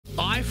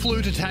flew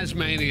to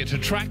Tasmania to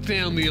track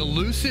down the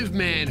elusive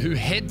man who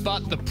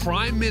headbutt the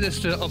Prime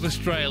Minister of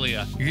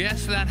Australia.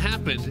 Yes, that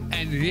happened,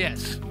 and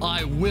yes,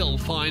 I will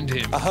find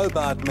him. A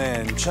Hobart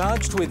man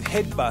charged with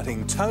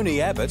headbutting Tony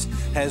Abbott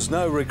has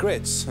no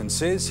regrets and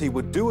says he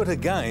would do it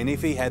again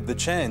if he had the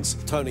chance.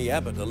 Tony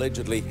Abbott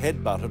allegedly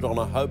headbutted on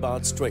a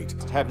Hobart street.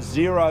 Have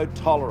zero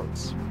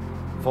tolerance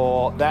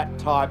for that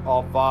type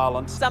of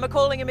violence. Some are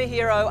calling him a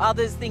hero,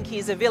 others think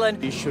he's a villain.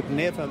 You should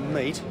never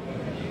meet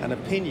an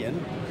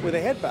opinion with a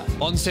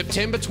headbutt. On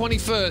September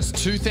 21st,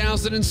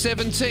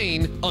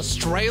 2017,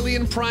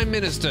 Australian Prime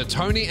Minister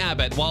Tony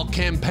Abbott, while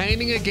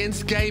campaigning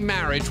against gay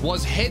marriage,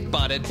 was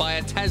headbutted by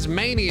a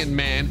Tasmanian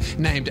man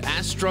named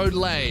Astro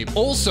Labe,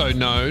 also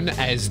known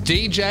as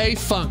DJ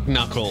Funk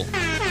Knuckle.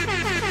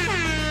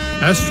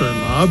 Astro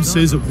Labe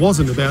says it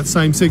wasn't about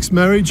same-sex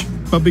marriage,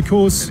 but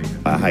because...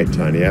 I hate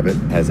Tony Abbott.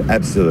 It has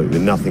absolutely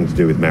nothing to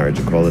do with marriage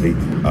equality.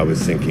 I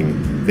was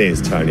thinking,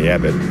 there's Tony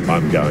Abbott,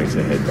 I'm going to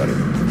headbutt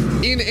him.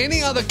 In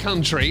any other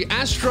country,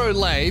 Astro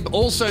Labe,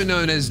 also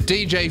known as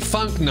DJ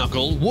Funk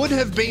Knuckle, would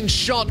have been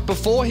shot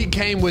before he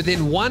came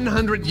within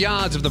 100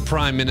 yards of the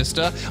Prime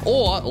Minister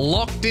or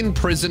locked in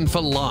prison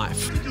for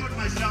life.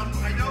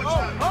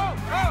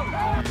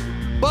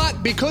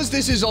 But because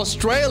this is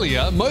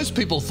Australia, most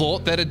people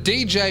thought that a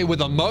DJ with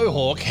a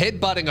mohawk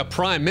headbutting a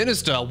Prime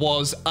Minister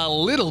was a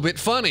little bit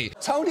funny.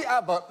 Tony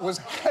Abbott was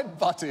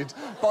headbutted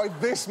by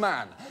this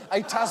man,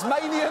 a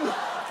Tasmanian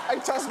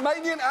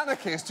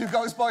anarchist who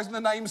goes by the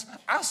names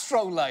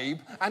Astro Labe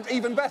and,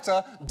 even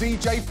better,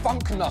 DJ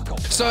Funk Knuckle.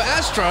 So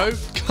Astro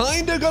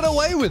kinda got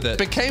away with it,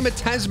 became a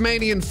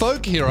Tasmanian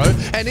folk hero,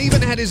 and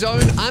even had his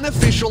own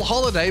unofficial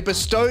holiday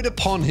bestowed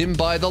upon him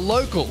by the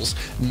locals,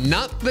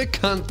 Nut the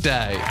Cunt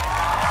Day.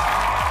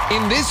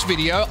 In this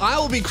video, I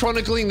will be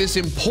chronicling this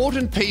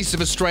important piece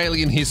of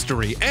Australian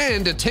history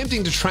and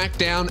attempting to track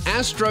down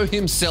Astro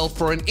himself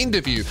for an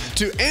interview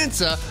to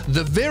answer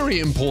the very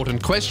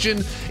important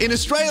question: in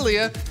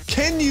Australia,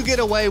 can you get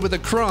away with a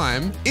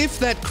crime if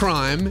that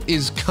crime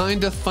is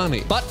kinda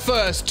funny? But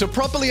first, to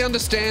properly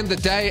understand the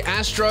day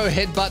Astro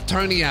headbutt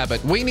Tony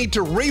Abbott, we need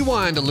to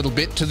rewind a little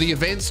bit to the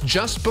events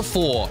just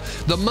before.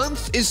 The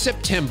month is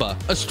September.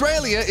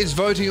 Australia is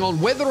voting on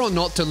whether or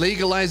not to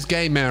legalise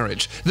gay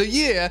marriage. The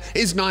year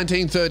is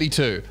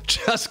 1932.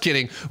 Just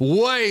kidding.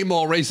 Way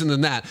more recent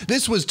than that.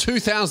 This was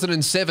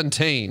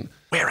 2017.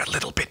 We're a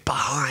little bit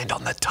behind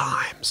on the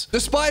times.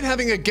 Despite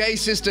having a gay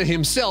sister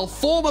himself,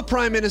 former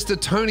Prime Minister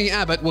Tony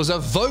Abbott was a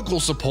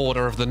vocal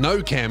supporter of the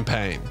No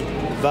campaign.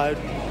 Vote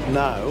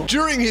no.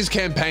 During his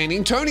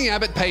campaigning, Tony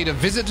Abbott paid a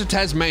visit to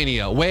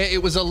Tasmania, where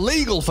it was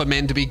illegal for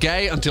men to be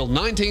gay until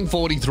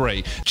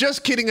 1943.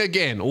 Just kidding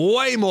again,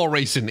 way more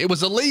recent. It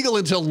was illegal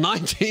until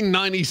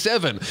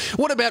 1997.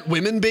 What about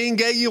women being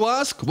gay, you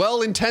ask?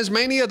 Well, in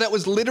Tasmania, that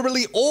was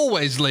literally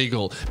always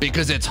legal,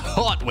 because it's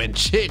hot when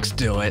chicks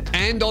do it.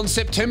 And on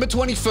September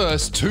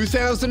 21st,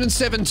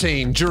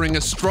 2017, during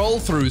a stroll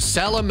through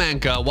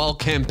Salamanca while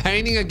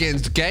campaigning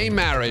against gay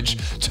marriage,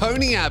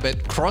 Tony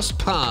Abbott crossed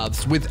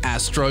paths with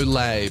Astro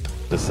Labe.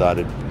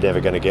 Decided never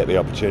going to get the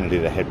opportunity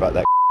to headbutt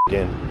that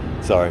again.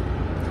 Sorry.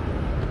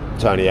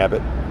 Tony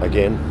Abbott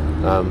again.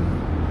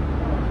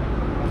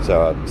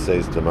 So I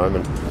seized the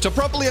moment. To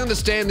properly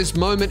understand this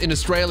moment in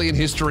Australian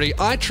history,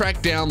 I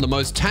tracked down the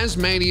most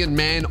Tasmanian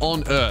man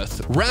on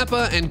earth,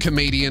 rapper and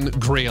comedian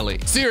Greeley.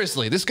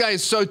 Seriously, this guy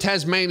is so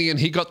Tasmanian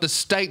he got the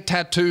state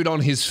tattooed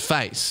on his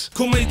face.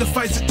 Call me the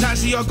face of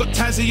Tassie, I got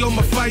Tassie on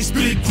my face,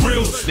 big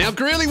grills. Now,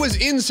 Greeley was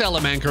in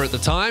Salamanca at the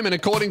time, and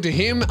according to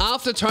him,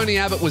 after Tony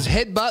Abbott was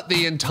headbutt,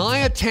 the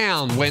entire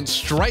town went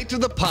straight to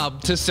the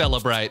pub to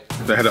celebrate.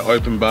 They had an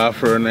open bar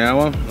for an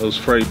hour. It was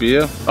free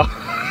beer.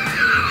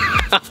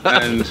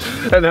 And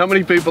how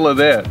many people are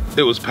there?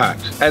 It was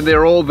packed. And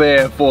they're all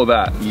there for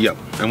that? Yep.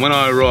 And when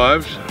I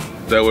arrived,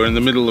 they were in the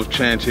middle of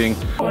chanting,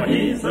 "Oh,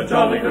 he's a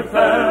jolly good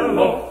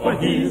fellow, oh,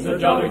 he's a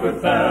jolly good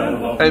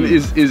fellow." And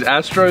is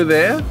Astro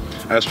there?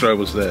 Astro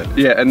was there.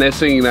 Yeah, and they're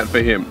singing that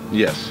for him?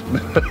 Yes.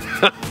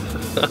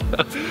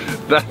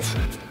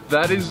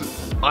 that is,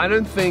 I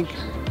don't think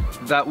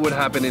that would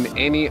happen in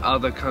any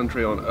other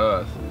country on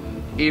earth.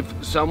 If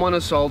someone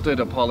assaulted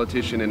a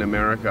politician in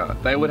America,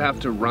 they would have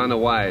to run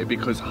away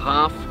because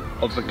half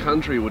of the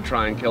country would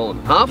try and kill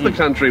them. Half the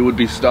country would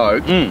be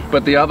stoked,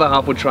 but the other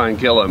half would try and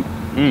kill them.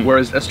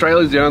 Whereas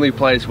Australia is the only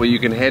place where you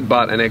can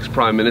headbutt an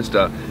ex-prime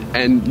minister,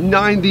 and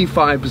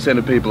 95%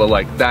 of people are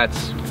like,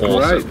 that's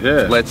awesome. Great,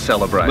 yeah. Let's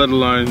celebrate. Let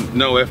alone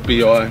no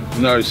FBI,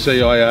 no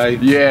CIA,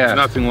 yeah,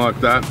 nothing like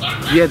that.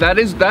 Yeah,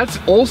 that's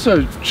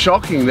also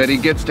shocking that he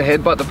gets to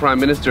headbutt the Prime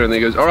Minister and he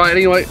goes, all right,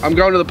 anyway, I'm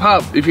going to the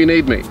pub if you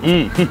need me.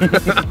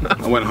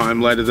 I went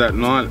home later that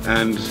night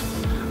and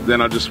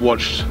then I just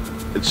watched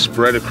it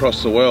spread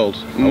across the world.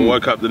 I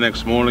woke up the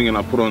next morning and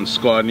I put on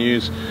Sky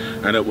News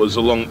and it was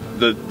along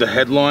the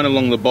headline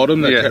along the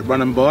bottom that kept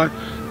running by.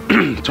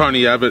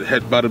 Tony Abbott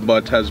headbutted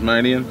by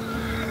Tasmanian.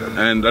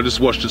 And I just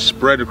watched it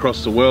spread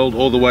across the world,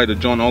 all the way to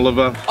John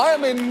Oliver. I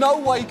am in no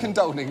way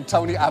condoning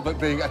Tony Abbott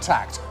being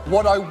attacked.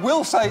 What I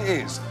will say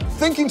is,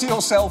 thinking to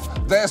yourself,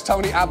 there's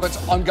Tony Abbott,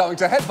 I'm going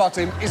to headbutt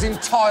him, is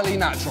entirely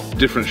natural.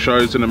 Different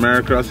shows in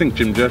America. I think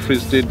Jim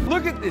Jeffries did.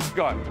 Look at this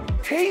guy.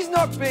 He's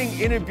not being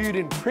interviewed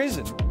in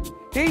prison.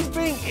 He's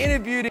being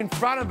interviewed in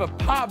front of a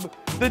pub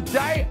the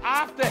day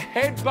after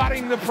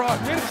headbutting the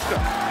Prime Minister.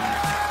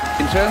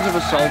 In terms of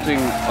assaulting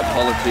a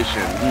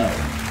politician,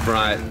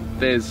 right,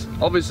 there's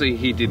obviously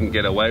he didn't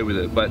get away with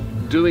it, but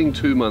doing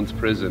 2 months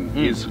prison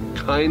is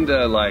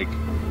kinda like,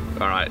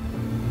 all right.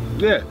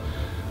 Yeah,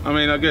 I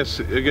mean, I guess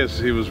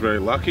he was very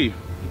lucky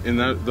in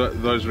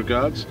those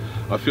regards.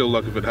 I feel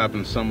like if it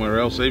happened somewhere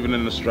else, even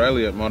in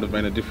Australia, it might have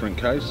been a different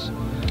case.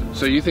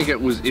 So you think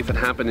it was if it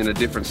happened in a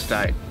different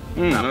state?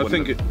 I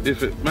think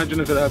imagine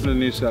if it happened in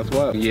New South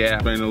Wales. Yeah.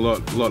 It's been a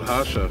lot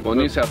harsher. Well,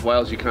 New South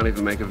Wales, you can't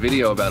even make a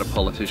video about a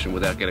politician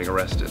without getting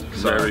arrested.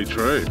 So very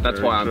true.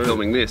 That's why I'm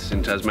filming this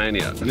in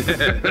Tasmania.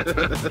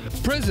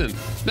 Prison.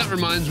 That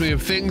reminds me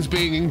of things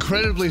being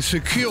incredibly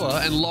secure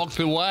and locked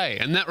away.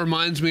 And that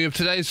reminds me of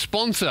today's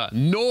sponsor,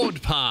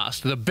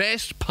 NordPass, the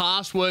best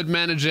password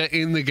manager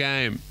in the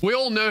game. We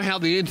all know how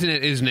the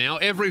internet is now.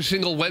 Every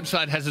single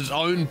website has its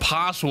own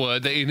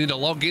password that you need to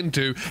log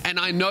into. And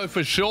I know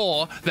for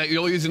sure that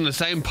you're using the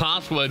same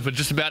password for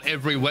just about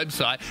every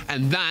website,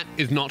 and that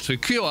is not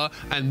secure,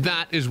 and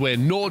that is where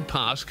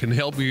NordPass can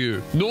help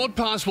you.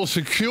 NordPass will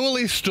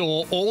securely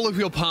store all of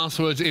your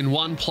passwords in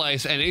one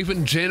place and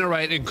even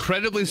generate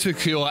incredibly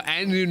secure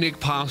and unique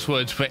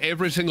passwords for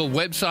every single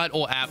website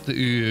or app that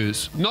you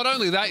use. Not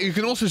only that, you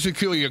can also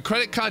secure your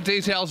credit card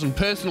details and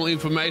personal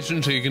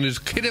information, so you can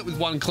just hit it with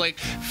one click,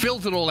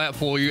 filter it all out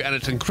for you, and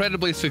it's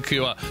incredibly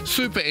secure.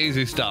 Super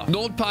easy stuff.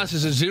 NordPass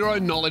is a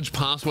zero-knowledge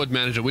password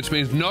manager, which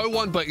means no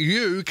one but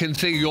you can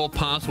see your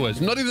passwords.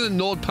 Not even the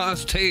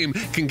NordPass team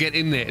can get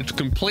in there. It's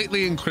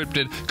completely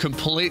encrypted,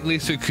 completely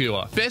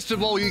secure. Best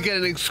of all, you get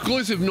an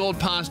exclusive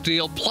NordPass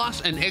deal plus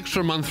an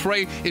extra month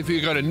free if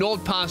you go to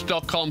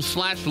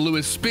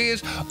nordpass.com/Lewis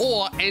Spears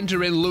or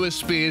enter in Lewis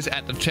Spears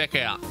at the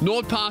checkout.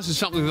 NordPass is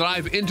something that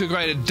I've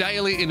integrated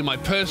daily into my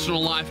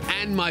personal life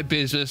and my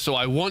business, so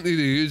I want you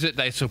to use it.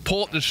 They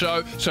support the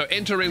show, so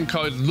enter in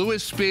code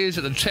Lewis Spears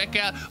at the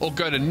checkout or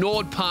go to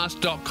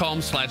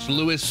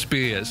nordpass.com/Lewis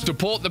Spears.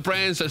 Support the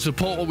brands that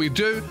support what we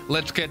do.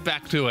 Let's get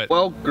back to it.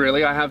 Well,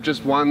 Grilly, I have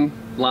just one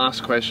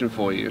last question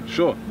for you.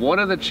 Sure. What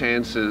are the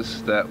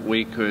chances that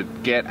we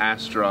could get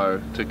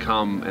Astro to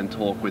come and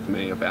talk with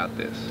me about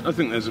this? I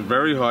think there's a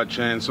very high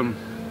chance. I'm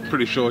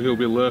pretty sure he'll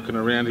be lurking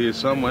around here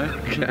somewhere.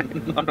 Okay.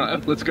 All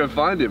right, let's go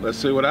find him. Let's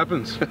see what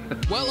happens.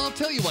 Well, I'll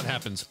tell you what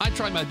happens. I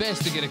tried my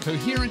best to get a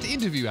coherent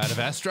interview out of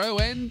Astro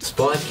and...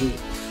 Spiky.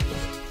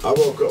 I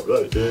woke up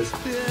like this.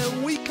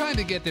 we kind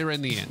of get there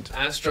in the end.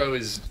 Astro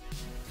is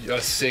a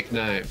sick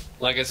name.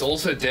 Like, it's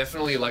also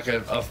definitely like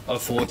a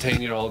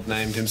 14-year-old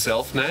named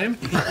himself name.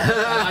 But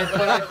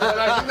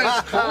I think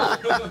that's cool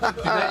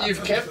that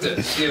you've kept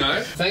it, you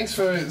know? Thanks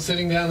for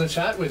sitting down to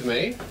chat with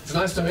me. It's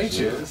nice to meet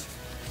you.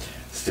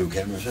 Still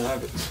camera shy,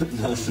 but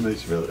nice to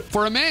meet you, brother.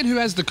 For a man who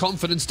has the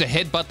confidence to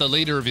headbutt the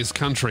leader of his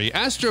country,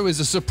 Astro is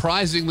a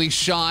surprisingly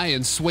shy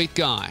and sweet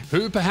guy,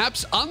 who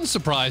perhaps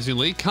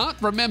unsurprisingly can't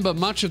remember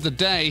much of the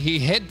day he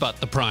headbutt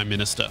the Prime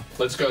Minister.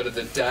 Let's go to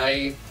the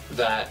day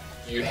that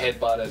you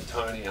headbutted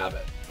Tony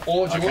Abbott.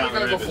 Or do you want to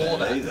go before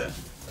that? Either.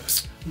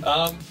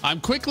 I'm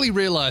quickly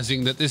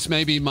realising that this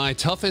may be my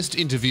toughest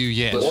interview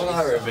yet. What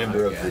I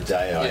remember of the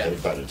day I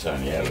headbutted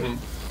Tony Abbott,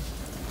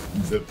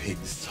 the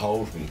pigs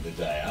told me the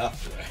day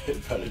after I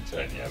headbutted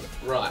Tony Abbott.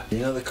 Right. You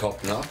know the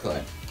cop knock,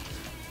 like?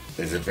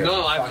 There's a very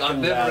No, I've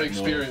fucking never loud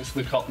experienced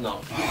the cop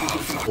knock.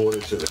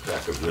 Quarter to the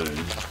crack of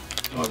noon,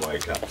 I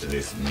wake up to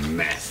this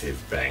massive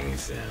bang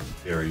sound.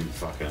 Very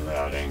fucking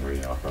loud, angry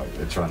knock. Like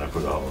they're trying to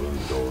put a hole in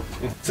the door.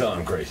 So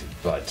I'm greeted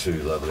by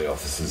two lovely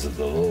officers of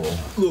the law.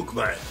 Look,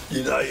 mate,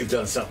 you know you've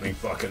done something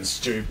fucking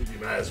stupid. You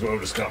may as well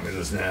just come with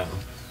us now.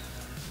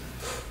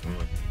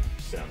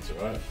 Sounds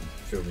alright.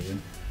 Fill me in.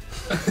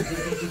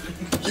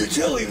 You're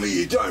telling me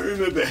you don't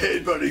remember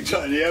headbutting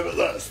Tony Abbott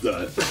last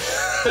night?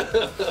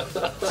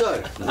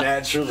 So,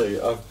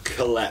 naturally, I've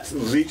collapsed,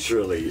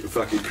 literally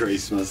fucking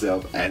creased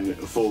myself and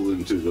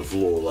fallen to the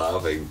floor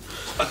laughing.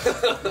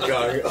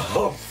 Going,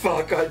 oh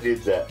fuck, I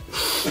did that.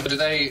 Did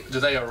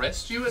they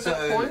arrest you at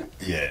that point?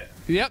 Yeah.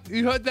 Yep,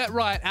 you heard that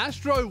right.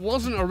 Astro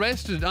wasn't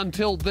arrested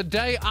until the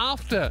day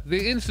after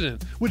the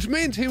incident, which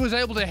means he was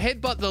able to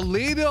headbutt the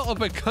leader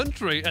of a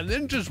country and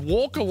then just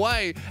walk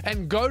away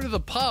and go to the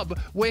pub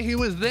where he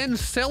was then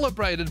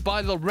celebrated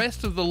by the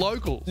rest of the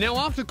locals. Now,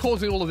 after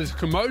causing all of this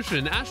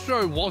commotion,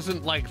 Astro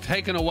wasn't like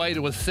taken away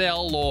to a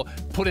cell or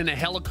put in a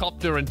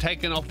helicopter and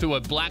taken off to a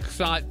black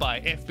site by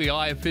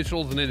FBI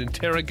officials and then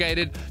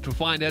interrogated to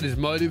find out his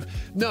motive.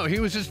 No, he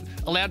was just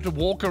allowed to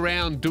walk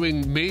around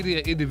doing media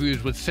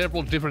interviews with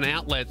several different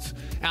outlets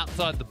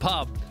outside the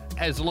pub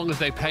as long as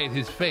they paid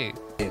his fee.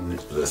 And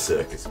the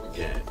circus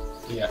began.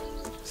 Yeah.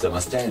 So my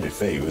standard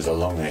fee was a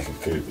long neck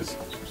of coopers.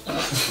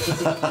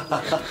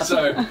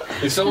 So,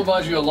 if someone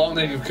buys you a long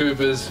neck of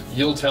Coopers,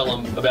 you'll tell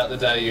them about the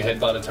day you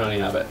headbutted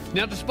Tony Abbott.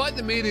 Now, despite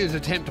the media's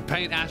attempt to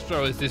paint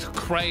Astro as this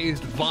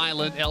crazed,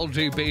 violent,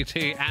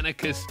 LGBT,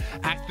 anarchist,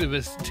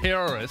 activist,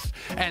 terrorist,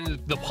 and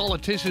the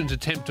politicians'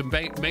 attempt to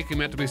make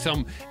him out to be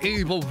some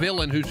evil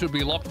villain who should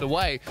be locked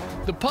away,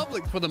 the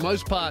public, for the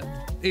most part,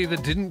 either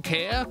didn't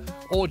care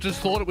or just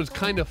thought it was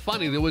kind of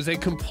funny. There was a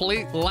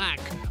complete lack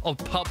of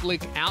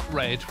public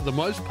outrage, for the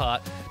most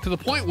part, to the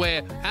point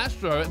where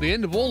Astro, at the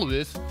end of all of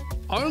this,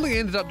 only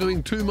ended up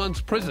doing 2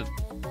 months prison,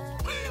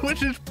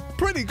 which is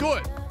pretty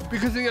good,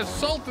 because he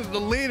assaulted the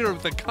leader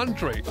of the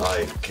country.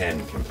 I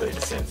can complete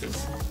a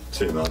sentence.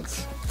 2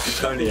 months.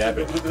 Tony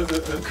Abbott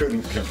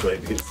couldn't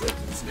complete his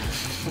sentence.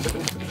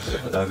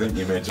 I think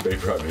you're meant to be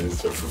Prime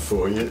Minister for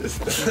 4 years.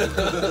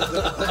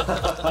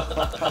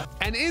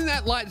 And in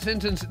that light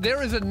sentence,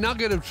 there is a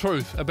nugget of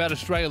truth about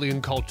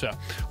Australian culture.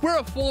 We're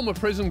a former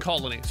prison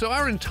colony, so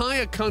our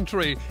entire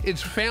country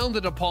is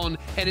founded upon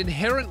an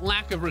inherent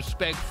lack of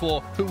respect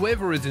for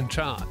whoever is in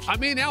charge. I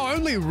mean, our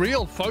only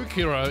real folk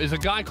hero is a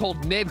guy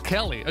called Ned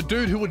Kelly, a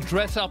dude who would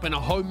dress up in a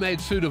homemade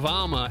suit of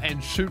armour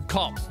and shoot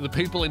cops, the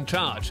people in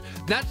charge.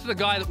 That's the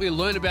guy that we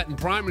learn about in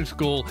primary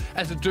school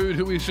as a dude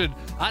who we should,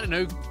 I don't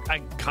know,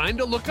 kind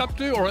of look up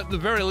to, or at the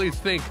very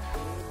least think,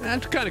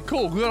 that's kind of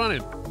cool, good on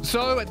him.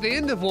 So at the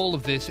end of all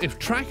of this, if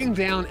tracking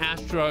down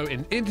Astro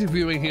and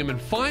interviewing him and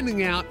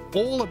finding out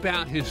all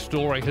about his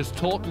story has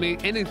taught me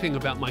anything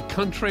about my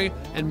country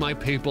and my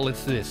people,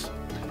 it's this.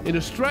 In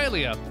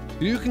Australia,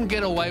 you can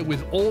get away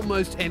with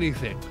almost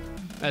anything,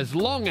 as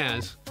long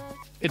as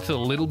it's a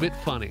little bit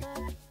funny.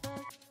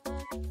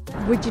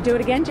 Would you do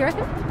it again, do you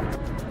reckon?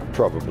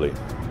 Probably.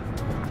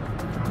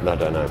 I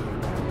don't know.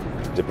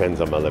 Depends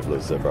on my level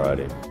of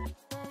sobriety.